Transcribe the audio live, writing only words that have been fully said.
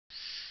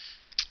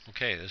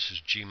Okay, this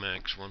is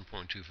Gmax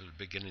 1.2 for the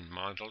beginning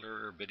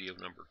modeler, video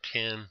number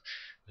 10.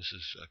 This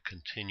is a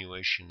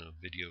continuation of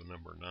video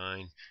number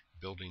 9,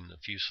 building the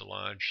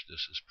fuselage.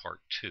 This is part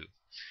 2.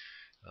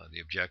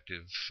 The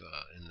objective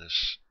in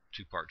this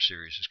two-part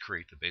series is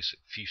create the basic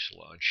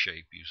fuselage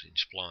shape using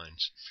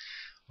splines.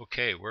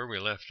 Okay, where we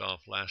left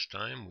off last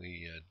time,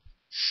 we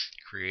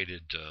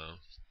created the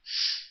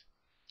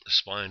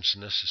splines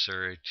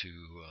necessary to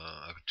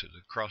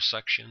the cross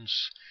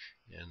sections,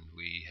 and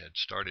we had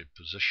started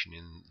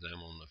positioning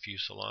them on the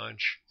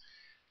fuselage.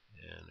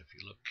 And if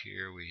you look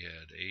here, we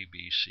had A,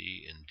 B,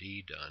 C, and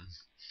D done,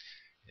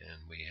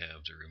 and we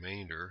have the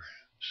remainder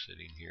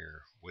sitting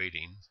here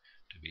waiting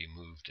to be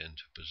moved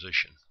into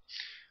position.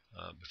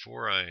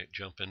 Before I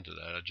jump into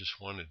that, I just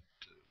wanted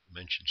to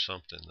mention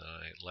something that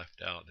I left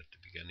out at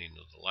the beginning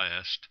of the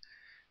last.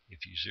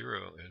 If you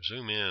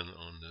zoom in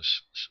on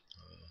this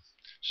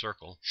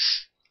circle,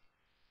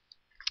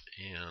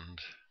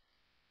 and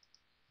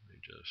let me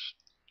just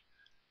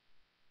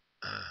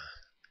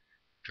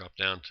drop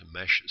down to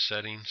mesh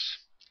settings.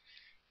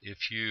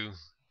 If you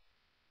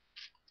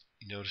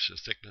notice the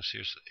thickness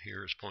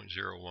here is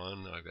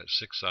 0.01, I've got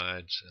 6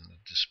 sides and the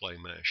display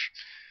mesh.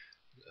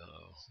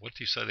 What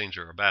these settings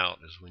are about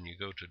is when you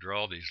go to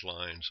draw these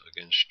lines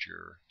against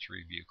your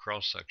 3-view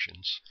cross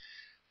sections,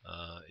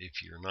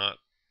 if you're not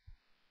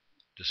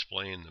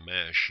displaying the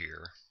mesh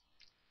here,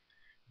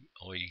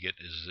 all you get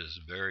is this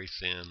very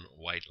thin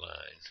white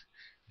line,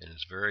 and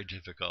it's very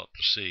difficult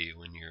to see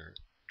when you're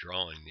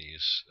drawing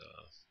these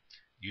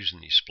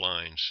using these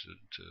splines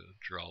to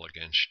draw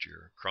against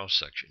your cross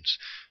sections.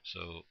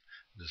 So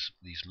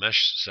these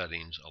mesh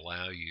settings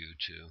allow you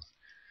to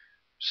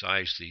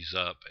size these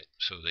up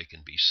so they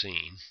can be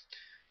seen.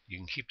 You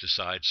can keep the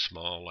sides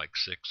small, like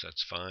 6,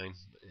 that's fine.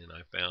 And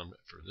I found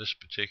for this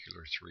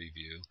particular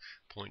 3-view,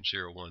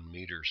 0.01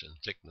 meters in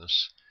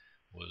thickness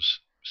was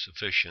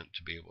sufficient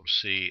to be able to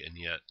see and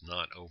yet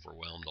not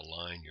overwhelm the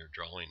line you're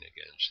drawing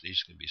against.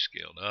 These can be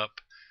scaled up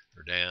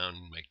or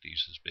down, make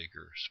these as big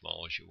or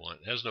small as you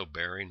want. It has no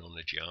bearing on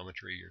the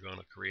geometry you're going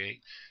to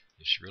create.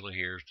 It's really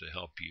here to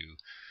help you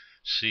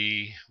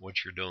see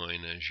what you're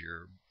doing as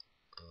you're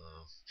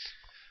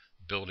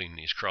building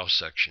these cross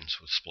sections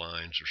with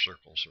splines or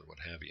circles or what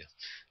have you.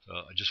 So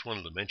I just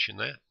wanted to mention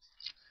that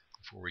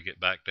before we get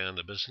back down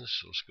to business.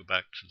 So let's go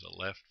back to the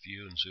left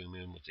view and zoom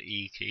in with the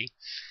E key,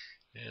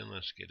 and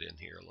let's get in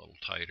here a little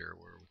tighter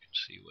where we can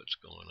see what's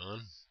going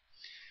on.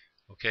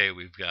 Okay,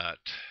 we've got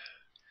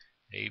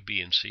A,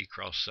 B, and C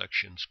cross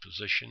sections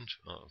positioned.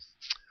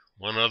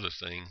 One other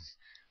thing,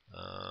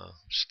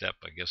 step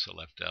I guess I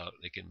left out,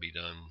 it can be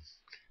done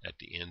at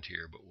the end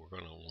here, but we're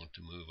going to want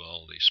to move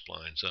all these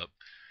splines up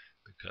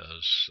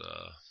because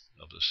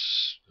of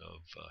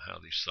how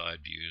these side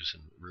views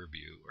and rear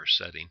view are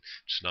setting.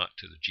 It's not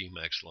to the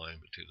Gmax line,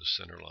 but to the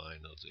center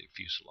line of the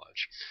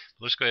fuselage.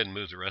 Let's go ahead and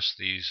move the rest of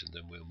these, and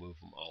then we'll move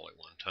them all at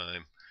one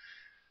time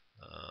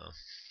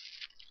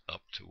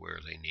up to where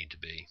they need to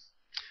be.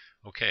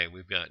 Okay,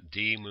 we've got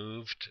D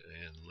moved,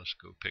 and let's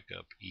go pick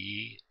up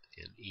E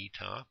in E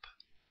top,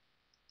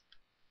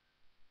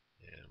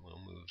 and we'll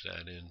move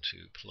that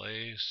into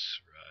place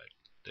right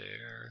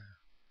there.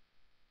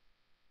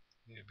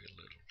 Maybe a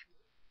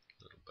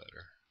little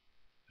better.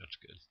 That's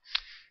good.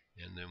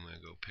 And then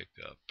we'll go pick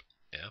up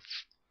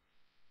F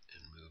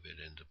and move it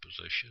into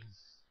position.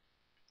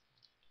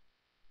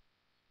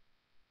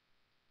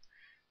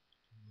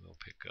 We'll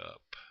pick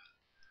up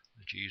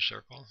the G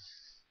circle,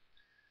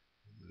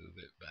 move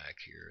it back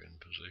here in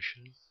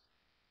position,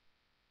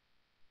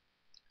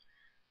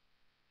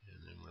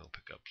 and then we'll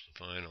pick up the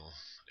final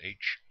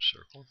H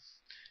circle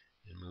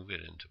and move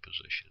it into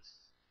position.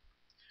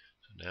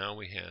 So now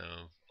we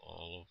have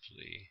all of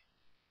the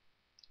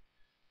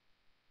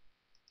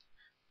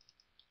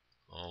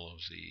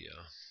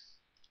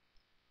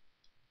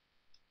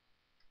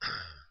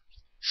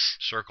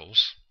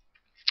circles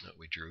that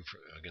we drew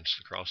against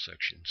the cross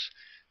sections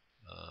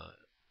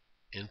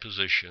in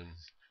position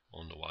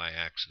on the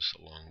y-axis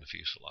along the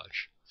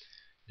fuselage.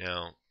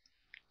 Now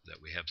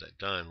that we have that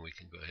done, we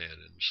can go ahead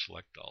and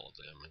select all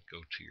of them and go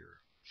to your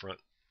front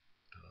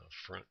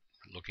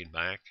looking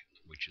back,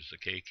 which is the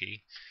K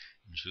key,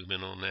 and zoom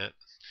in on that.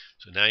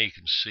 So now you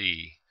can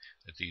see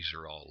that these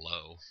are all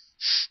low,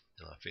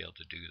 and I failed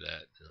to do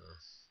that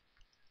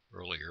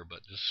earlier,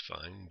 but this is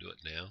fine. Do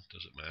it now,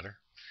 doesn't matter.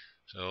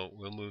 So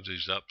we'll move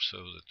these up so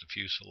that the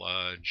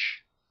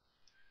fuselage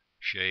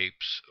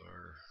shapes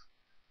are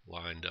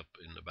lined up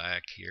in the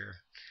back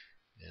here,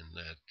 and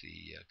that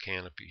the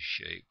canopy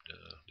shape,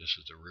 this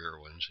is the rear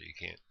one, so you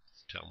can't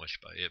tell much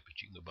by it, but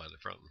you can go by the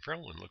front. The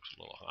front one looks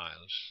a little high.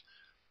 Let's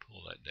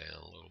pull that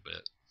down a little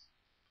bit.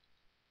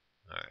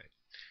 Alright,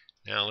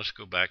 now let's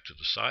go back to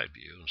the side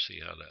view and see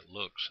how that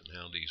looks and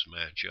how these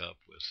match up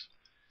with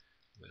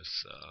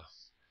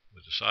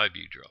the side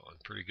view drawing.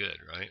 Pretty good,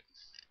 right?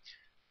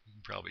 You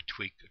can probably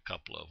tweak a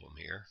couple of them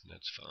here, and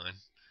that's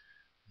fine.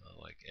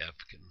 Like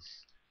F can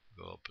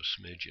go up a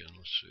smidgen.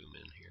 Let's zoom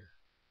in here.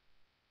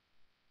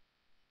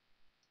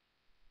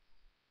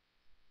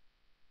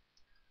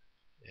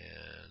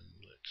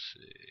 And let's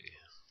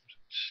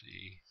see,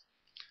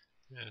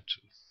 Yeah, it's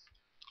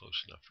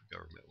close enough for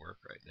government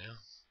work right now.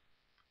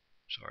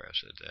 Sorry I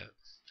said that.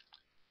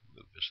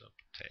 Move this up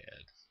a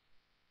tad.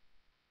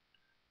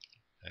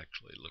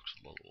 Actually, it looks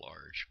a little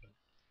large, but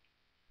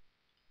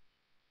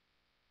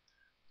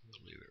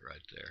we'll leave it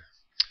right there.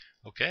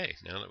 Okay,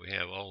 now that we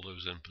have all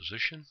those in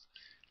position,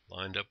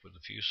 lined up with the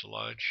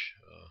fuselage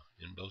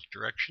in both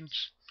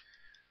directions,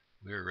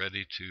 we're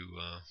ready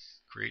to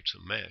create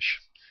some mesh.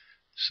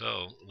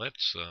 So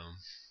let's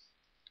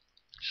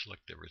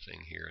select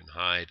everything here and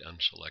hide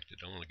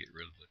unselected. I want to get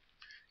rid of the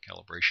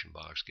calibration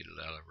box, get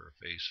it out of our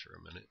face for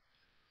a minute.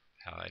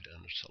 Hide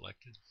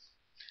unselected.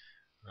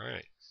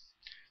 Alright,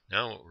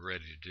 now what we're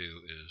ready to do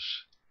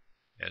is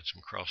add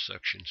some cross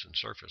sections and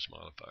surface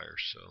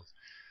modifiers. So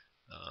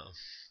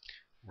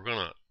we're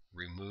going to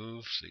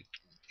remove the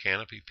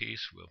canopy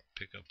piece. We'll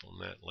pick up on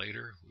that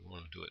later. We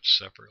want to do it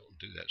separate. We'll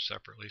do that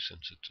separately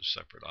since it's a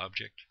separate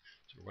object.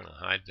 So we're going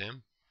to hide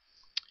them.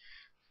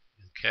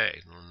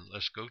 Okay, then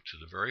let's go to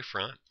the very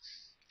front.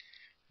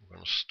 We're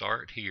going to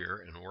start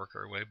here and work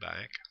our way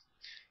back.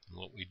 And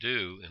what we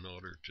do in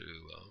order to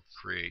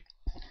create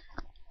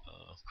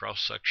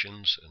cross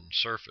sections and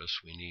surface,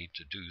 we need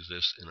to do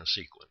this in a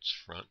sequence,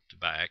 front to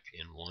back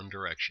in one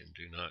direction.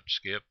 Do not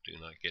skip, do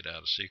not get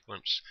out of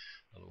sequence,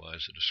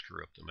 otherwise it'll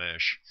screw up the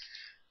mesh.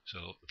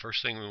 So the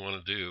first thing we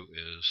want to do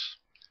is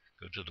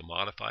go to the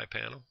modify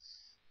panel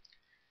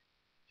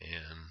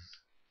and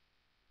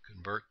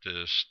convert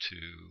this to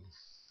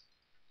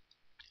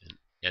an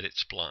edit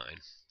spline.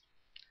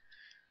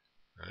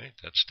 Alright,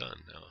 that's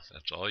done now.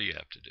 That's all you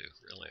have to do,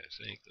 really, I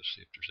think. Let's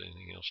see if there's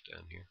anything else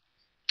down here.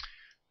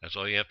 That's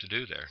all you have to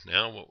do there.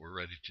 Now what we're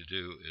ready to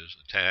do is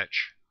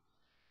attach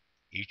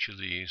each of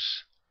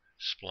these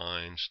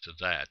splines to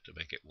that to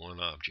make it one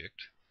object.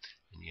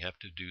 And you have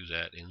to do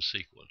that in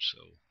sequence.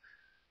 So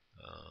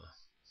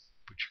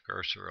put your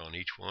cursor on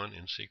each one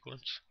in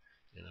sequence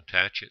and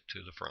attach it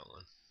to the front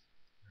one.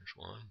 There's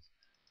 1,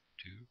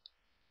 2,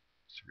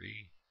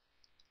 3,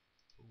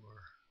 4,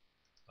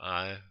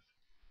 5,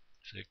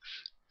 6,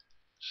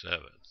 7.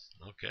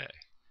 Okay.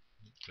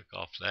 Click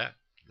off that.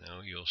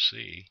 Now you'll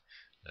see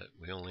that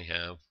we only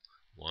have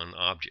one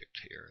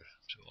object here.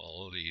 So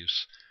all of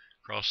these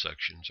cross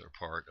sections are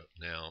part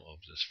now of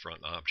this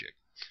front object.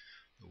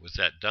 But with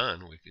that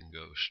done, we can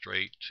go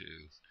straight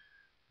to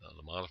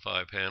the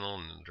modify panel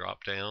and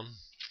drop down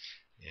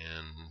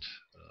and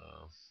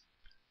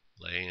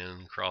lay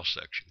in cross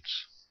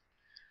sections.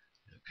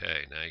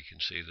 Okay, now you can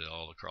see that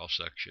all the cross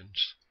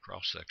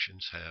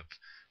sections have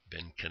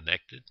been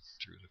connected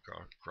through the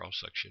cross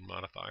section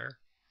modifier.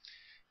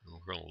 And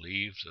we're going to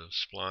leave the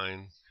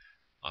spline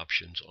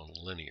options on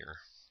linear.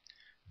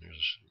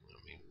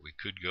 We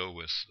could go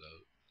with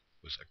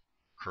a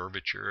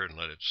curvature and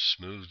let it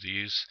smooth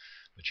these,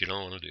 but you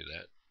don't want to do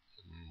that.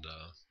 And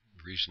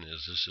the reason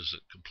is this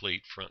isn't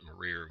complete front and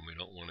rear, and we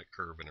don't want it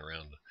curving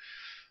around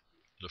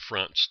the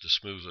fronts to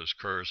smooth those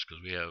curves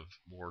because we have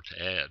more to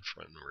add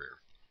front and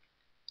rear.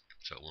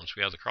 So once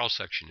we have the cross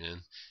section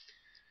in,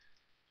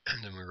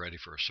 then we're ready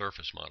for a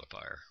surface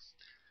modifier.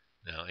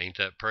 Now, ain't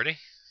that pretty?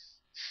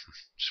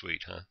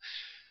 Sweet, huh?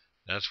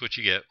 That's what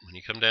you get when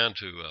you come down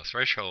to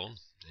threshold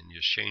and you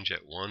just change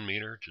that 1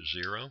 meter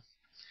to 0,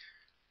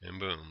 and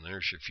boom,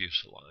 there's your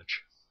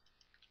fuselage.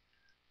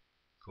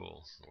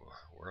 Cool.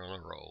 We're on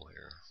a roll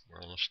here.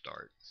 We're on a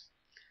start.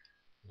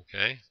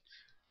 Okay.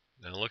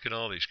 Now look at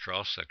all these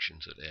cross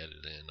sections that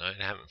added in. I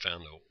haven't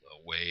found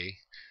a way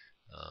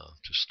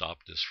to stop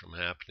this from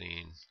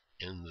happening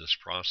in this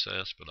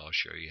process, but I'll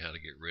show you how to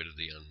get rid of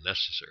the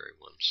unnecessary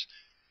ones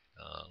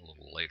a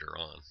little later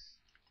on.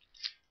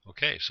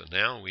 Okay, so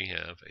now we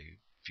have a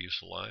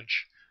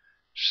fuselage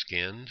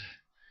skinned,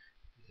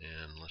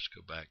 and let's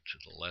go back to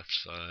the left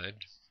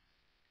side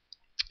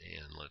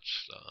and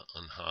let's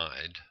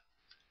unhide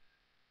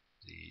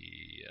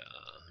the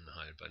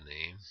unhide by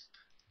name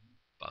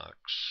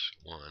box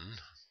 1,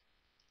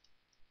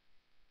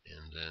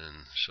 and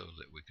then so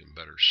that we can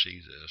better see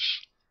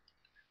this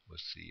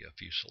with the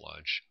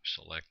fuselage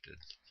selected,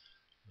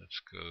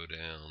 let's go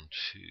down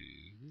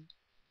to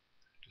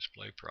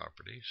display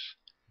properties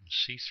and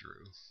see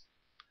through.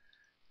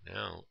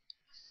 Now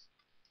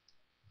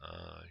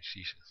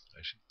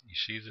you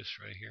see this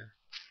right here?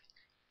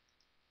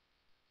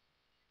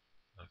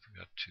 I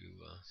forgot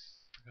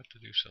to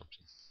do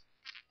something.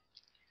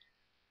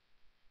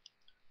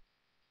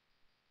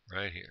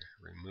 Right here,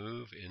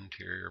 remove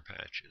interior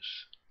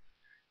patches.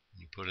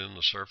 You put in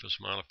the surface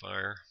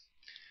modifier.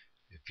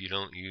 If you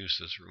don't use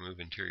this remove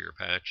interior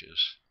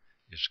patches,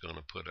 it's going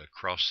to put a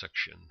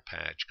cross-section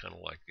patch, kind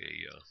of like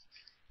a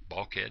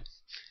bulkhead,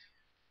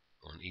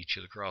 on each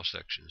of the cross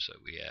sections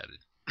that we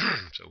added.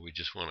 So we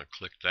just want to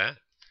click that,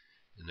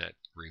 and that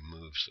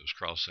removes those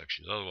cross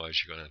sections.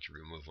 Otherwise, you're going to have to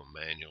remove them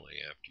manually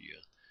after you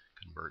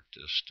convert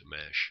this to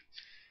mesh.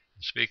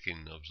 And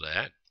speaking of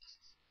that,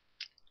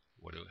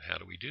 how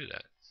do we do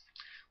that?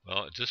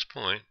 Well, at this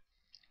point,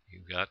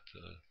 you've got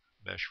the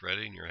mesh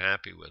ready and you're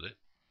happy with it,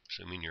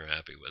 assuming you're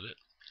happy with it.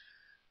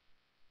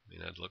 I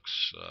mean, that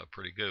looks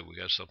pretty good. We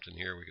got something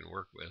here we can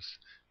work with,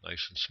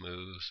 nice and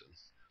smooth and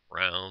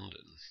round,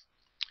 and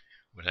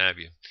what have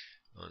you.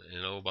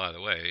 And oh, by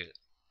the way,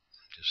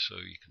 just so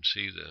you can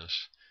see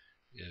this,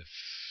 if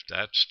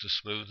that's the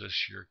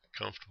smoothest you're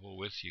comfortable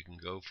with, you can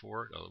go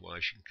for it.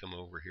 Otherwise, you can come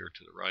over here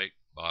to the right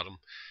bottom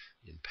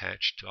in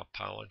patch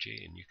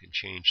topology, and you can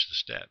change the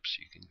steps.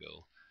 You can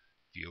go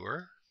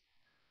viewer.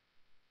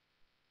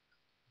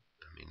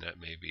 I mean, that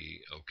may be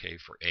okay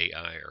for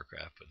AI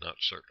aircraft, but not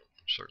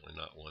certainly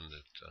not one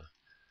that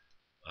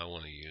I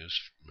want to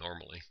use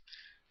normally.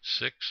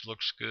 6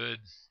 looks good.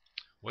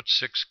 What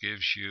 6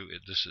 gives you,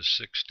 this is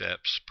 6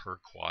 steps per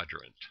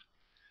quadrant.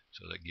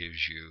 So that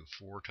gives you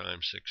 4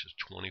 times 6 is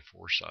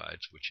 24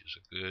 sides, which is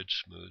a good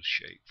smooth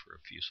shape for a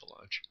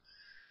fuselage.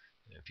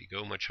 And if you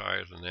go much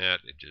higher than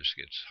that, it just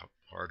gets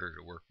harder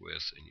to work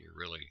with, and you're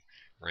really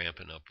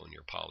ramping up on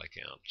your poly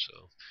count.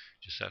 So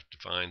just have to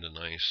find a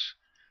nice,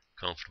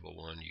 comfortable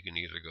one. You can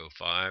either go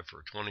 5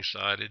 for 20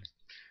 sided,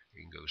 or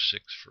you can go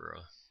 6 for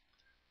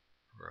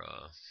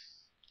a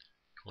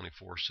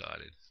 24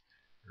 sided.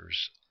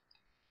 There's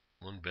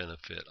one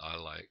benefit I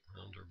like.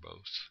 Well, they're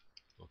both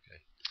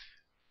okay.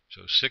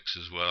 So 6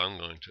 is what I'm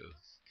going to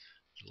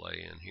lay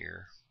in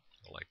here.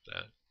 I like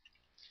that.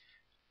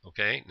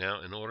 Okay,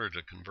 now in order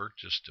to convert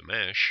this to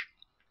mesh,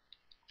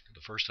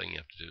 the first thing you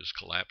have to do is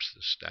collapse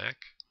the stack.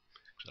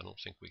 Because I don't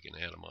think we can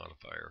add a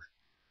modifier.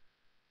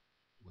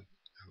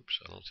 Oops,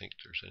 I don't think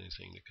there's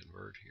anything to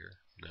convert here.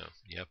 No,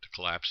 you have to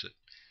collapse it.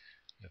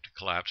 You have to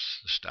collapse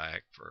the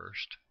stack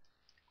first.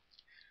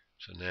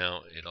 So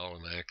now it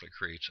automatically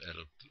creates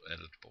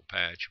editable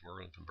patch, and we're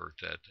going to convert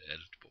that to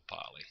editable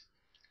poly.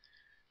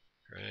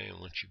 Okay, and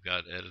once you've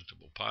got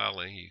editable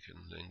poly, you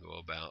can then go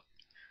about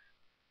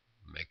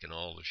making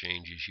all the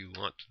changes you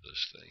want to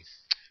this thing.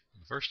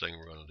 The first thing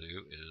we're going to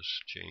do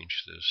is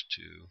change the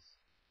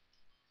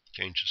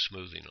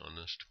smoothing on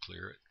this to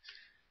clear it,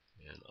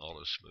 and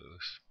auto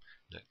smooth.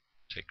 That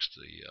takes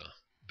the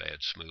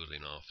bad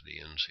smoothing off the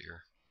ends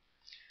here.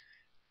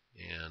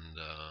 And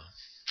the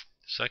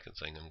second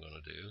thing I'm going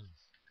to do,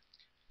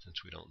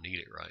 since we don't need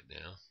it right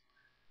now,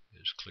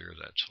 is clear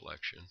that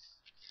selection.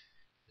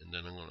 And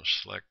then I'm going to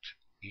select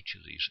each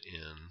of these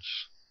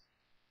ends.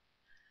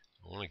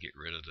 I want to get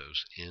rid of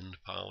those end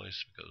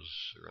polys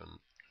because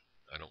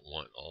I don't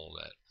want all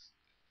that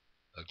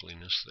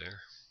ugliness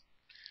there.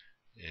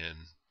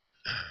 And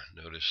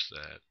notice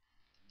that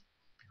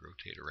if you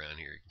rotate around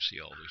here, you can see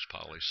all these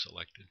polys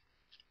selected.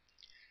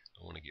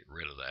 I want to get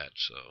rid of that,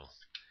 so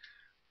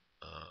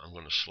I'm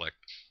going to select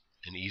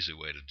an easy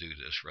way to do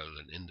this rather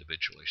than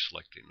individually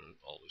selecting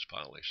all those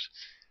polys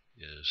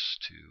is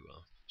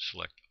to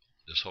select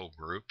this whole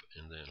group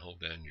and then hold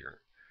down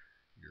your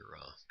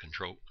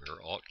control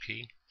or alt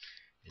key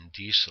and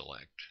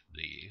deselect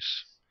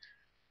these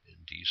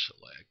and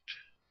deselect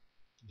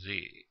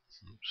these.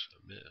 Oops, I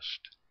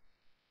missed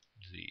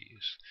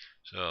these.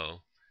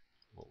 So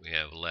what we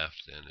have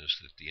left then is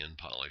that the end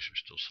polys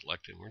are still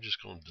selected. We're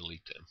just going to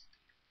delete them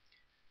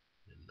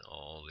and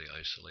all the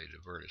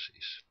isolated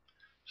vertices.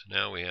 So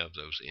now we have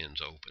those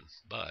ends open,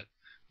 but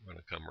we're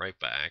going to come right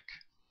back,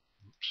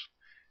 oops,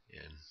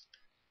 and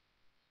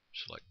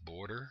select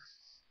border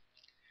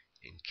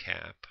and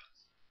cap.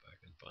 If I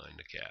can find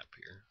the cap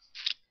here.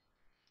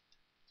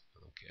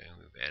 Okay,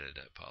 we've added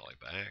that poly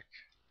back.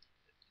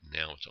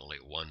 Now it's only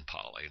one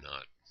poly,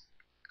 not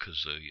a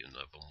gazillion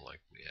of them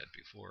like we had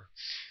before.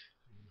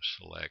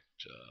 Select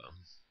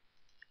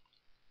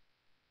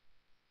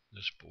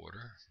this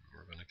border, and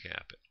we're going to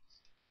cap it.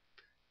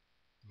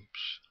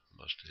 Oops,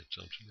 must have hit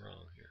something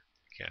wrong here.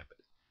 Cap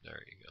it.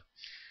 There you go.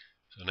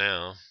 So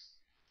now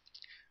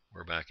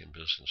we're back in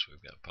business.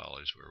 We've got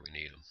polys where we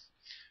need them.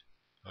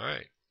 All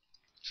right.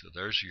 So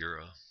there's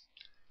your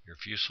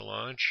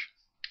fuselage.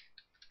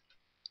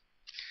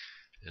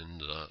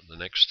 And the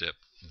next step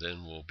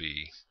then will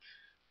be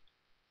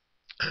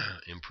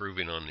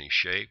improving on these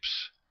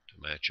shapes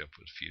to match up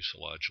with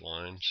fuselage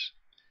lines.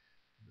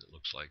 It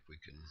looks like we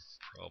can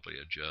probably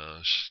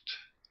adjust.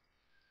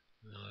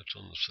 Well, that's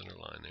on the center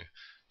line there.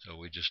 So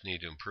we just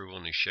need to improve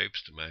on these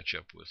shapes to match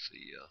up with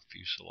the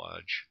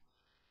fuselage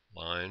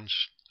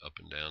lines up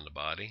and down the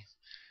body.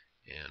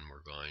 And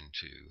we're going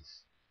to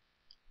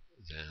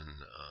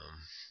then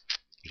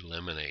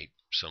eliminate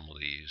some of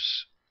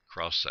these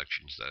cross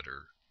sections that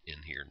are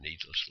in here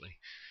needlessly.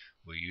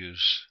 We'll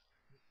use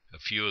a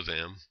few of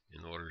them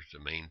in order to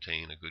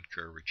maintain a good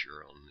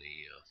curvature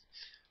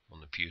on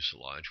the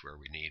fuselage where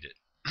we need it.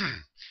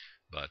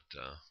 But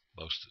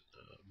most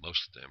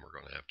of them are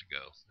going to have to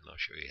go, and I'll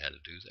show you how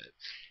to do that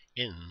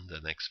in the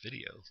next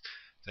video.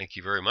 Thank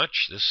you very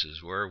much. This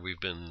is where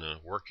we've been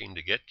working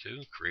to get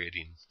to,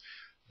 creating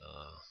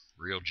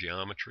real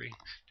geometry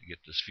to get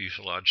this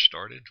fuselage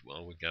started.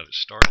 Well, we got it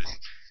started.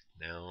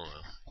 Now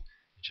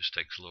it just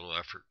takes a little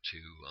effort to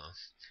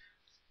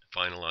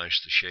finalize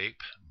the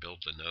shape,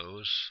 build the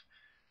nose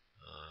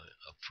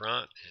up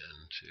front,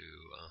 and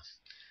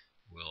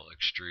we'll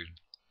extrude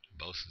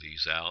both of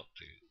these out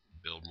to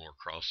build more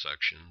cross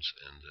sections,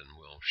 and then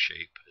we'll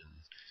shape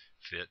and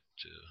fit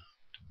to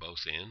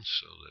both ends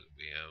so that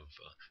we have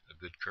a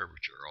good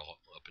curvature all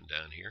up and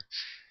down here,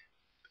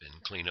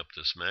 and clean up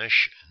this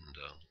mesh, and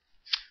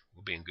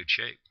we'll be in good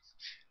shape.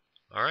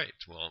 All right,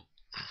 well,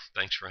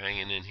 thanks for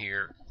hanging in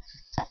here.